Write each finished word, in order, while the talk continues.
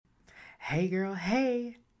Hey girl,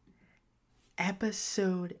 hey.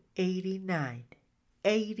 Episode 89.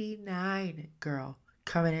 89, girl.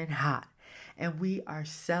 Coming in hot. And we are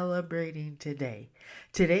celebrating today.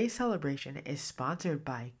 Today's celebration is sponsored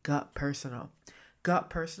by Gut Personal.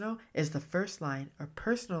 Gut Personal is the first line of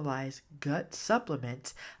personalized gut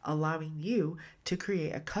supplements, allowing you to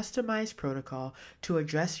create a customized protocol to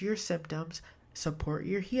address your symptoms, support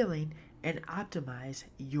your healing, and optimize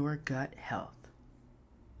your gut health.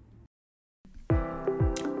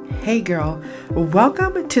 Hey girl,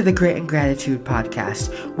 welcome to the Grit and Gratitude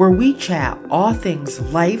podcast, where we chat all things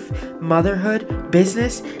life, motherhood,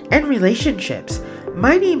 business, and relationships.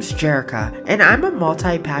 My name's Jerica, and I'm a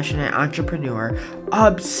multi-passionate entrepreneur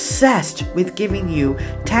obsessed with giving you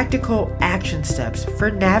tactical action steps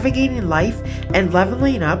for navigating life and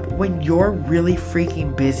leveling up when you're really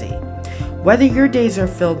freaking busy. Whether your days are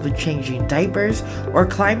filled with changing diapers or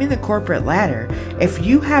climbing the corporate ladder, if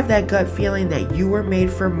you have that gut feeling that you were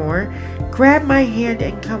made for more, grab my hand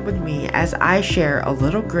and come with me as I share a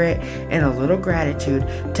little grit and a little gratitude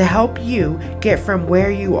to help you get from where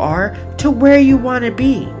you are to where you want to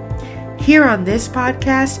be. Here on this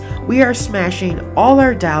podcast, we are smashing all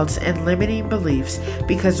our doubts and limiting beliefs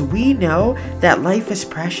because we know that life is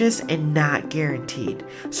precious and not guaranteed.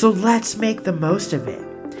 So let's make the most of it.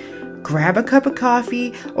 Grab a cup of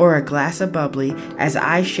coffee or a glass of bubbly as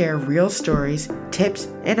I share real stories, tips,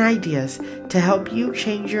 and ideas to help you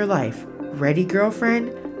change your life. Ready,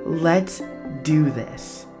 girlfriend? Let's do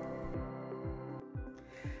this.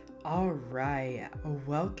 All right,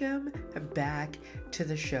 welcome back to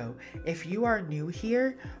the show. If you are new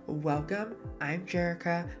here, welcome. I'm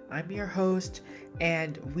Jerica, I'm your host,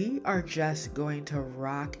 and we are just going to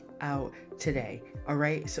rock out today. All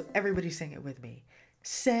right, so everybody sing it with me.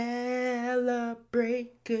 Celebrate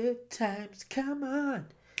good times, come on.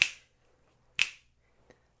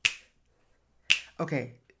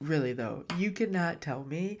 Okay, really though, you cannot tell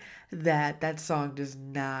me that song does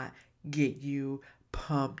not get you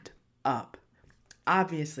pumped up.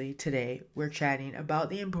 Obviously, today we're chatting about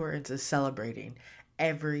the importance of celebrating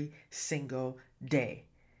every single day.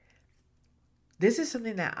 This is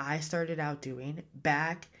something that I started out doing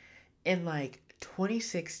back in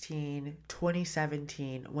 2016,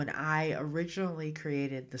 2017, when I originally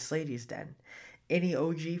created the Slady's Den. Any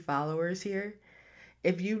OG followers here?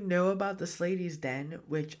 If you know about the Slady's Den,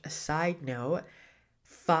 which, a side note,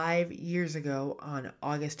 5 years ago on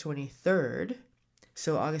August 23rd,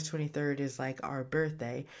 so August 23rd is our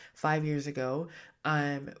birthday, 5 years ago,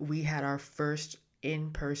 we had our first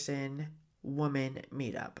in-person woman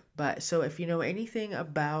meetup. But so if you know anything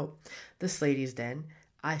about the Slady's Den,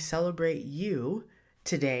 I celebrate you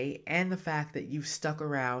today and the fact that you've stuck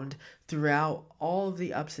around throughout all of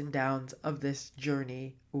the ups and downs of this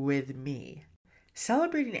journey with me.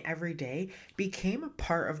 Celebrating every day became a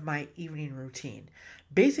part of my evening routine.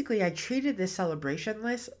 Basically, I treated this celebration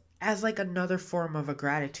list as another form of a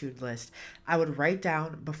gratitude list I would write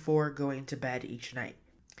down before going to bed each night.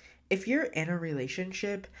 If you're in a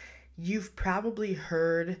relationship, you've probably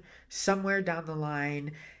heard somewhere down the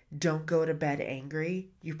line, don't go to bed angry.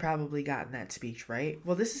 You've probably gotten that speech, right?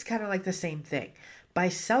 Well, this is kind of like the same thing. By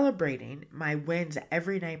celebrating my wins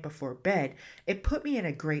every night before bed, it put me in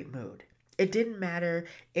a great mood. It didn't matter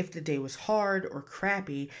if the day was hard or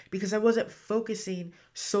crappy because I wasn't focusing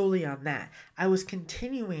solely on that. I was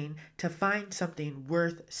continuing to find something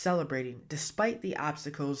worth celebrating despite the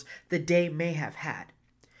obstacles the day may have had.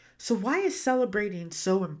 So why is celebrating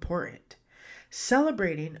so important?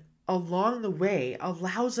 Celebrating along the way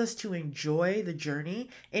allows us to enjoy the journey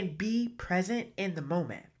and be present in the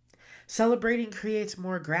moment. Celebrating creates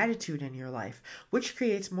more gratitude in your life, which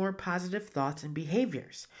creates more positive thoughts and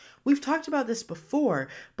behaviors. We've talked about this before,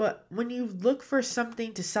 but when you look for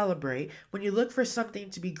something to celebrate, when you look for something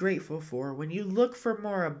to be grateful for, when you look for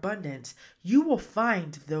more abundance, you will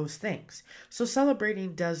find those things. So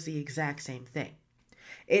celebrating does the exact same thing.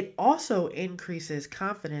 It also increases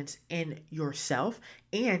confidence in yourself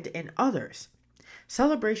and in others.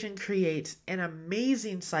 Celebration creates an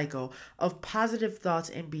amazing cycle of positive thoughts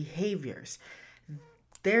and behaviors.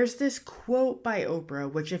 There's this quote by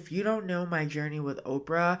Oprah, which if you don't know my journey with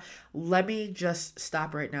Oprah, let me just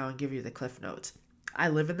stop right now and give you the Cliff Notes. I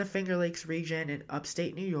live in the Finger Lakes region in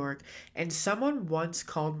upstate New York, and someone once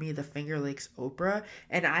called me the Finger Lakes Oprah,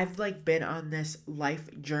 and I've been on this life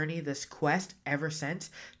journey, this quest ever since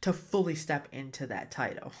to fully step into that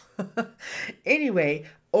title. Anyway,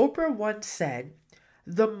 Oprah once said,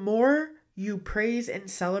 "The more you praise and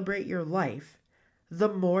celebrate your life, the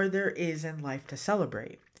more there is in life to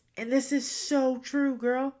celebrate." And this is so true,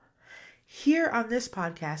 girl. Here on this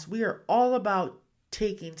podcast, we are all about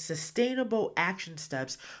taking sustainable action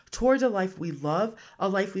steps towards a life we love, a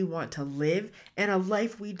life we want to live, and a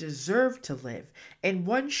life we deserve to live. And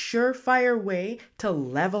one surefire way to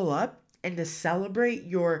level up and to celebrate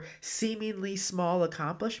your seemingly small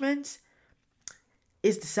accomplishments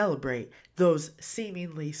is to celebrate those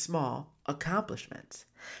seemingly small accomplishments.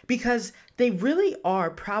 Because they really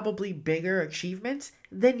are probably bigger achievements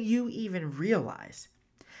than you even realize.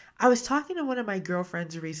 I was talking to one of my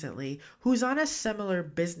girlfriends recently who's on a similar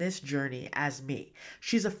business journey as me.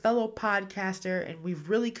 She's a fellow podcaster and we've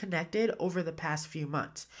really connected over the past few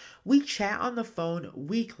months. We chat on the phone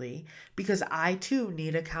weekly because I too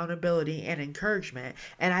need accountability and encouragement,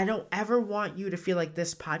 and I don't ever want you to feel like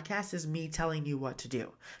this podcast is me telling you what to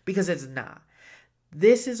do, because it's not.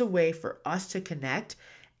 This is a way for us to connect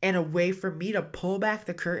and a way for me to pull back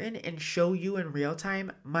the curtain and show you in real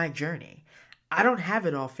time my journey. I don't have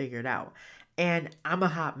it all figured out, and I'm a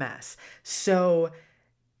hot mess. So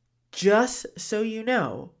just so you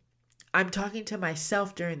know, I'm talking to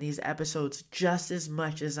myself during these episodes just as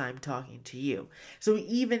much as I'm talking to you. So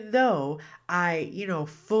even though I,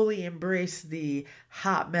 fully embrace the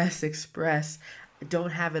hot mess express,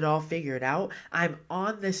 don't have it all figured out, I'm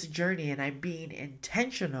on this journey and I'm being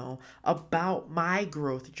intentional about my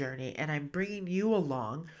growth journey, and I'm bringing you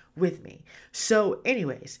along with me. So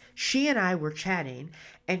anyways, she and I were chatting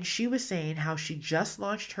and she was saying how she just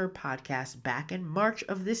launched her podcast back in March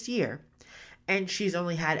of this year and she's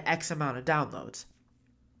only had X amount of downloads.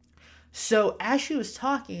 So as she was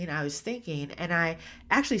talking, I was thinking, and I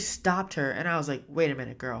actually stopped her and I was like, wait a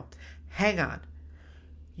minute, girl, hang on.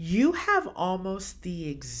 You have almost the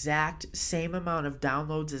exact same amount of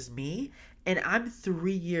downloads as me, and I'm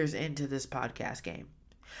 3 years into this podcast game.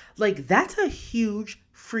 Like, that's a huge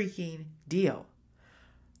freaking deal.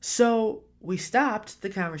 So we stopped the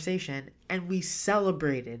conversation and we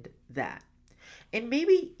celebrated that. And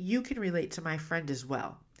maybe you can relate to my friend as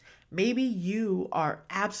well. Maybe you are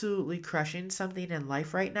absolutely crushing something in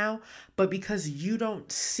life right now, but because you don't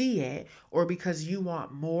see it, or because you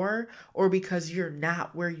want more, or because you're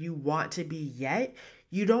not where you want to be yet,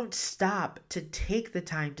 you don't stop to take the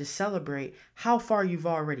time to celebrate how far you've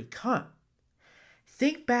already come.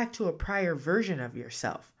 Think back to a prior version of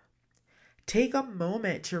yourself. Take a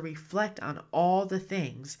moment to reflect on all the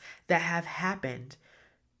things that have happened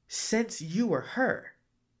since you were her.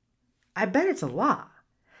 I bet it's a lot.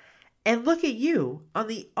 And look at you on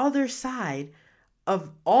the other side of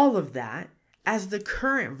all of that as the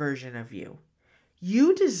current version of you.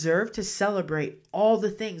 You deserve to celebrate all the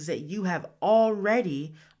things that you have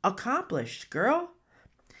already accomplished, girl.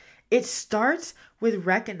 It starts with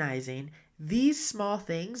recognizing these small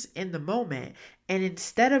things in the moment, and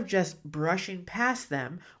instead of just brushing past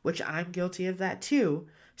them, which I'm guilty of that too,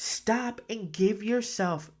 stop and give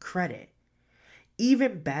yourself credit.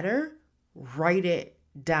 Even better, write it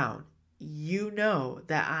down. You know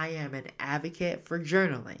that I am an advocate for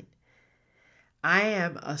journaling. I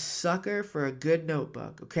am a sucker for a good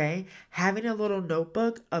notebook, okay? Having a little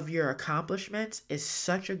notebook of your accomplishments is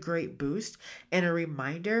such a great boost and a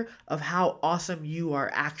reminder of how awesome you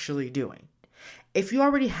are actually doing. If you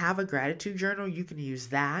already have a gratitude journal, you can use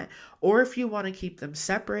that. Or if you want to keep them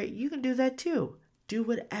separate, you can do that too. Do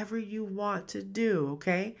whatever you want to do,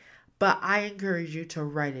 okay? But I encourage you to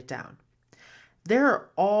write it down. There are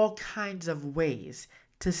all kinds of ways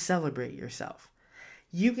to celebrate yourself.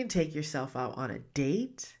 You can take yourself out on a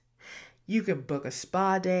date. You can book a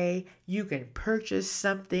spa day. You can purchase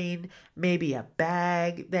something, maybe a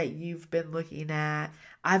bag that you've been looking at.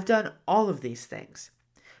 I've done all of these things.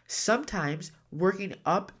 Sometimes working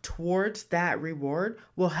up towards that reward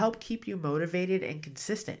will help keep you motivated and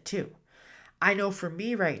consistent too. I know for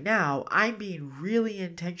me right now, I'm being really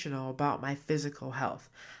intentional about my physical health.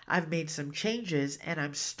 I've made some changes and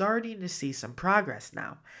I'm starting to see some progress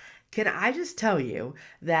now. Can I just tell you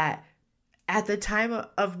that at the time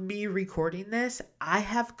of me recording this, I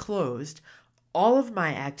have closed all of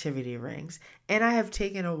my activity rings and I have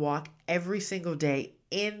taken a walk every single day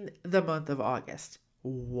in the month of August.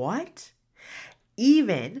 What?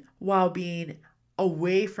 Even while being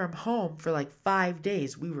away from home for like 5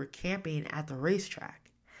 days, we were camping at the racetrack.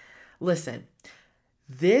 Listen,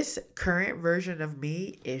 this current version of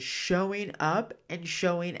me is showing up and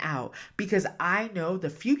showing out because I know the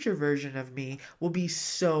future version of me will be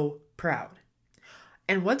so proud.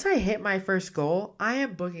 And once I hit my first goal, I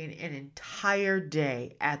am booking an entire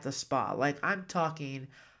day at the spa. Like, I'm talking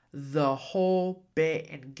the whole bit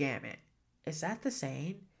and gamut. Is that the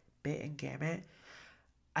saying? Bit and gamut?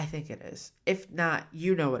 I think it is. If not,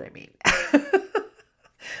 you know what I mean.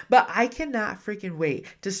 But I cannot freaking wait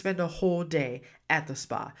to spend a whole day at the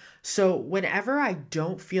spa. So whenever I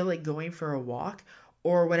don't feel like going for a walk,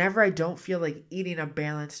 or whenever I don't feel like eating a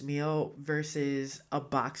balanced meal versus a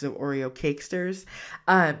box of Oreo cakesters,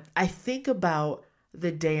 I think about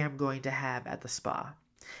the day I'm going to have at the spa.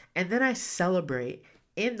 And then I celebrate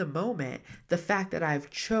in the moment the fact that I've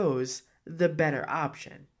chose the better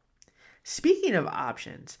option. Speaking of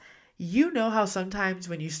options, you know how sometimes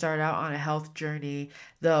when you start out on a health journey,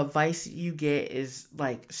 the advice you get is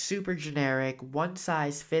like super generic, one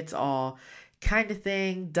size fits all kind of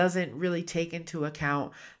thing, doesn't really take into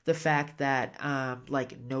account the fact that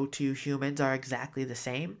like no two humans are exactly the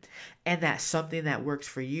same, and that something that works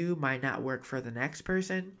for you might not work for the next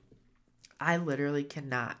person. I literally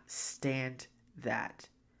cannot stand that.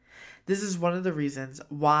 This is one of the reasons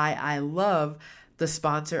why I love the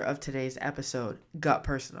sponsor of today's episode, Gut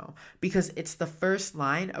Personal, because it's the first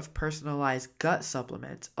line of personalized gut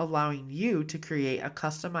supplements, allowing you to create a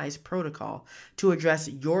customized protocol to address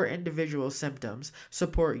your individual symptoms,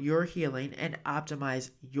 support your healing, and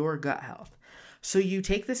optimize your gut health. So you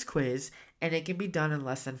take this quiz, and it can be done in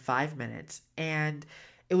less than 5 minutes, and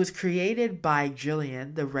it was created by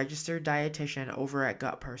Jillian, the registered dietitian over at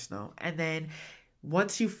Gut Personal. And then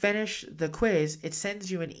once you finish the quiz, it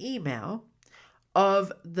sends you an email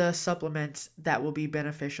of the supplements that will be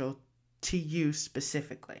beneficial to you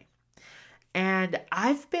specifically. And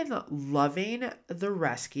I've been loving the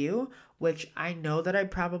Rescue, which I know that I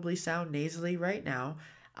probably sound nasally right now.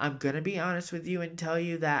 I'm going to be honest with you and tell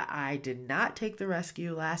you that I did not take the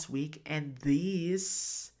Rescue last week, and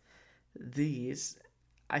these,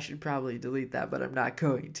 I should probably delete that, but I'm not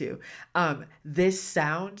going to. This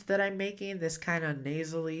sound that I'm making, this kind of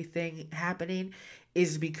nasally thing happening,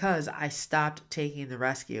 is because I stopped taking the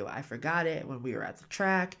Rescue. I forgot it when we were at the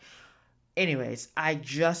track. Anyways, I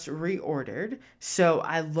just reordered. So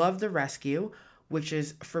I love the Rescue, which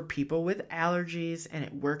is for people with allergies, and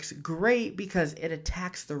it works great because it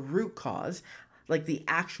attacks the root cause, like the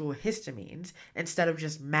actual histamines, instead of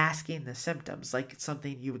just masking the symptoms like it's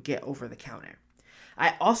something you would get over the counter.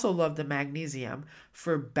 I also love the magnesium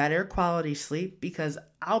for better quality sleep because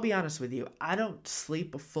I'll be honest with you, I don't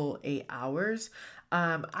sleep a full 8 hours.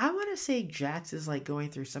 I want to say Jax is like going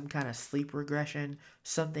through some kind of sleep regression,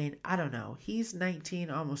 something, I don't know. He's 19,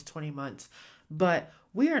 almost 20 months, but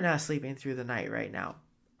we are not sleeping through the night right now.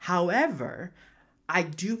 However, I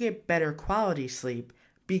do get better quality sleep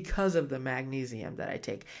because of the magnesium that I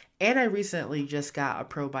take. And I recently just got a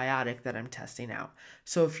probiotic that I'm testing out.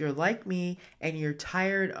 So if you're like me and you're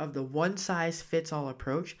tired of the one size fits all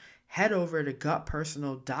approach, head over to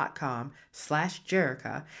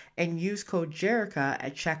gutpersonal.com/Jerica and use code Jerica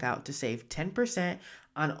at checkout to save 10%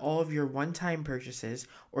 on all of your one-time purchases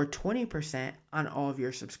or 20% on all of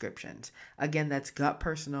your subscriptions. Again, that's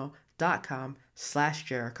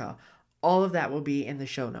gutpersonal.com/Jerica. All of that will be in the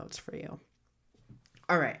show notes for you.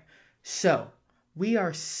 All right, so we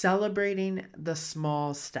are celebrating the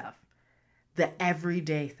small stuff, the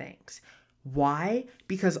everyday things. Why?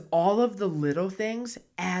 Because all of the little things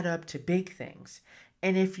add up to big things.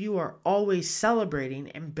 And if you are always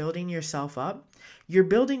celebrating and building yourself up, you're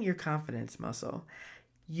building your confidence muscle.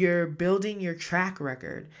 You're building your track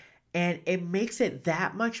record. And it makes it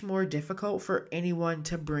that much more difficult for anyone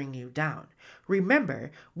to bring you down.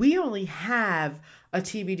 Remember, we only have a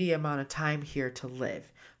TBD amount of time here to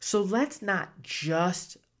live. So let's not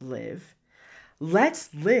just live.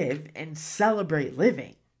 Let's live and celebrate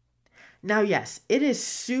living. Now, yes, it is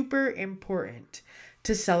super important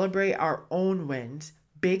to celebrate our own wins,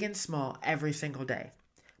 big and small, every single day.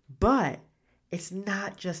 But it's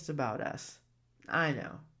not just about us. I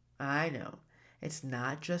know. It's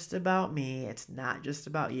not just about me. It's not just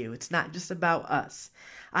about you. It's not just about us.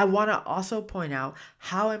 I want to also point out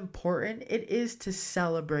how important it is to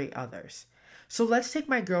celebrate others. So let's take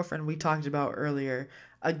my girlfriend we talked about earlier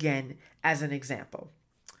again as an example.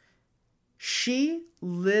 She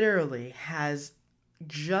literally has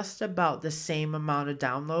just about the same amount of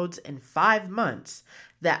downloads in 5 months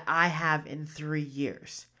that I have in 3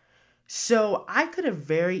 years. So I could have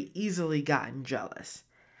very easily gotten jealous.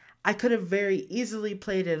 I could have very easily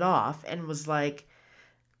played it off and was like,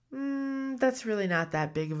 that's really not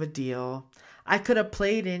that big of a deal. I could have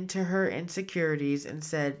played into her insecurities and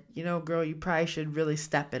said, girl, you probably should really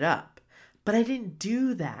step it up. But I didn't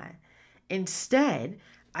do that. Instead,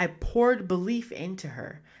 I poured belief into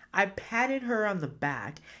her. I patted her on the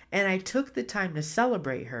back and I took the time to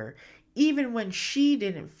celebrate her, even when she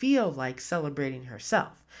didn't feel like celebrating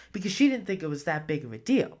herself because she didn't think it was that big of a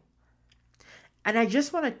deal. And I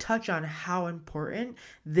just want to touch on how important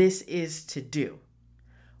this is to do.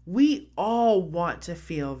 We all want to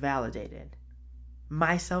feel validated,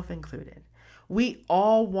 myself included. We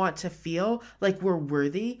all want to feel like we're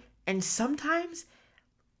worthy, and sometimes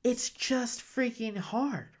it's just freaking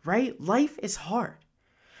hard, right? Life is hard.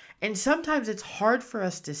 And sometimes it's hard for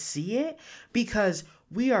us to see it because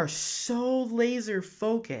we are so laser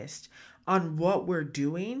focused on what we're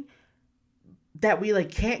doing that we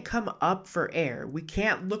can't come up for air. We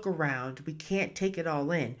can't look around. We can't take it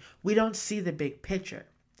all in. We don't see the big picture.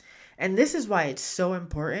 And this is why it's so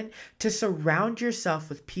important to surround yourself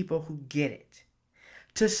with people who get it.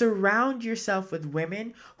 To surround yourself with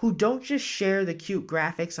women who don't just share the cute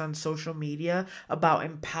graphics on social media about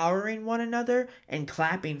empowering one another and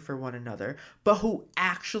clapping for one another, but who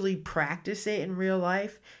actually practice it in real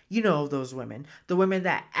life. You know those women. The women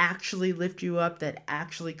that actually lift you up, that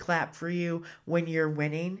actually clap for you when you're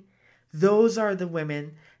winning. Those are the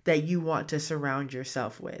women that you want to surround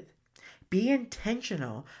yourself with. Be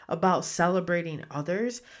intentional about celebrating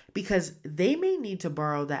others because they may need to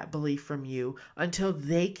borrow that belief from you until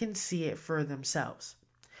they can see it for themselves.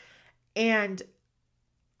 And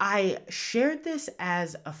I shared this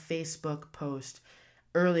as a Facebook post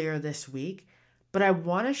earlier this week, but I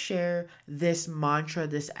want to share this mantra,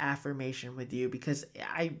 this affirmation with you because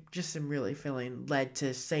I just am really feeling led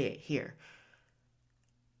to say it here.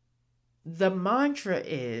 The mantra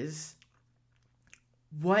is,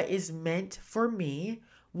 what is meant for me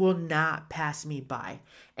will not pass me by.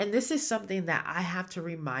 And this is something that I have to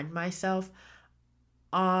remind myself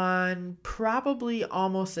on probably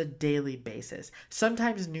almost a daily basis,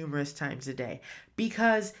 sometimes numerous times a day,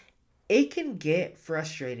 because it can get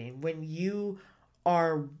frustrating when you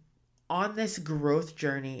are on this growth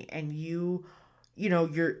journey and you're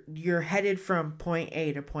headed from point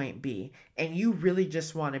A to point B and you really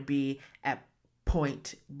just want to be at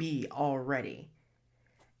point B already.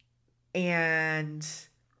 And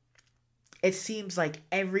it seems like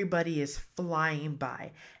everybody is flying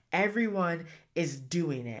by. Everyone is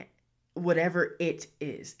doing it, whatever it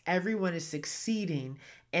is. Everyone is succeeding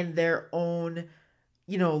in their own,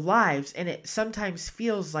 lives. And it sometimes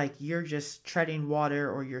feels like you're just treading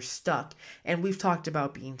water or you're stuck. And we've talked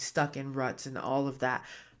about being stuck in ruts and all of that.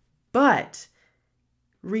 But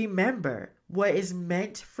remember, what is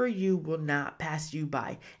meant for you will not pass you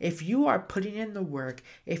by. If you are putting in the work,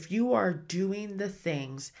 if you are doing the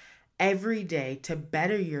things every day to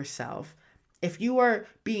better yourself, if you are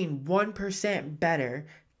being 1% better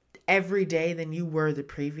every day than you were the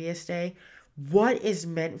previous day, what is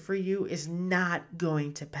meant for you is not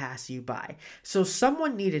going to pass you by. So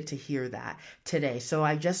someone needed to hear that today. So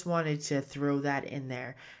I just wanted to throw that in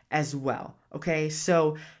there as well. Okay,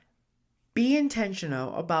 so be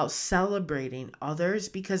intentional about celebrating others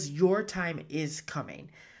because your time is coming.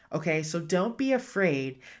 Okay, so don't be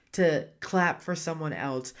afraid to clap for someone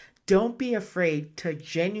else. Don't be afraid to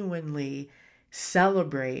genuinely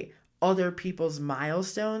celebrate other people's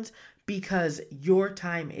milestones because your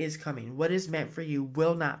time is coming. What is meant for you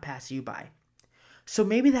will not pass you by. So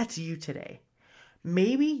maybe that's you today.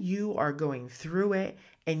 Maybe you are going through it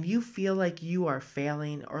and you feel like you are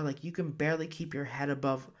failing or like you can barely keep your head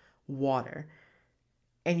above water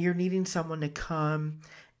and you're needing someone to come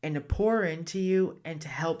and to pour into you and to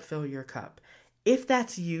help fill your cup. If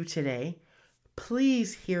that's you today,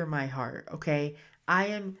 please hear my heart, okay? I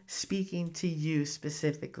am speaking to you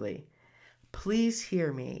specifically. Please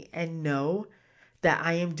hear me and know that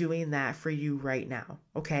I am doing that for you right now,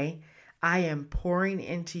 okay? I am pouring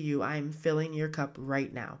into you. I am filling your cup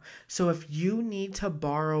right now. So if you need to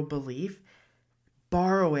borrow belief,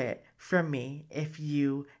 borrow it from me if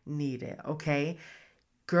you need it, okay?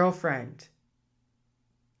 Girlfriend,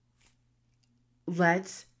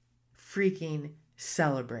 let's freaking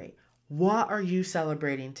celebrate. What are you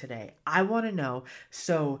celebrating today? I want to know.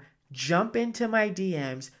 So jump into my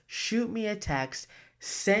DMs, shoot me a text,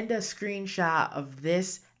 send a screenshot of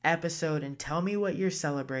this episode and tell me what you're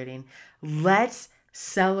celebrating. Let's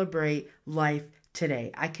celebrate life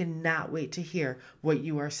today. I cannot wait to hear what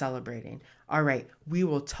you are celebrating. All right, we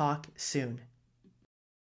will talk soon.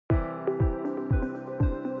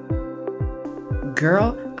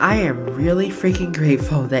 Girl, I am really freaking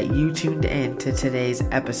grateful that you tuned in to today's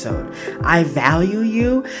episode. I value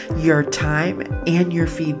you, your time, and your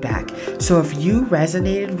feedback. So if you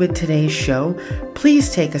resonated with today's show,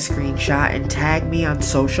 please take a screenshot and tag me on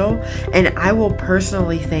social, and I will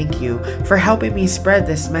personally thank you for helping me spread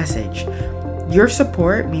this message. Your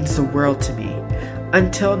support means the world to me.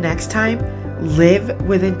 Until next time, live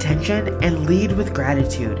with intention and lead with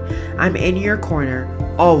gratitude. I'm in your corner,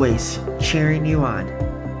 always cheering you on.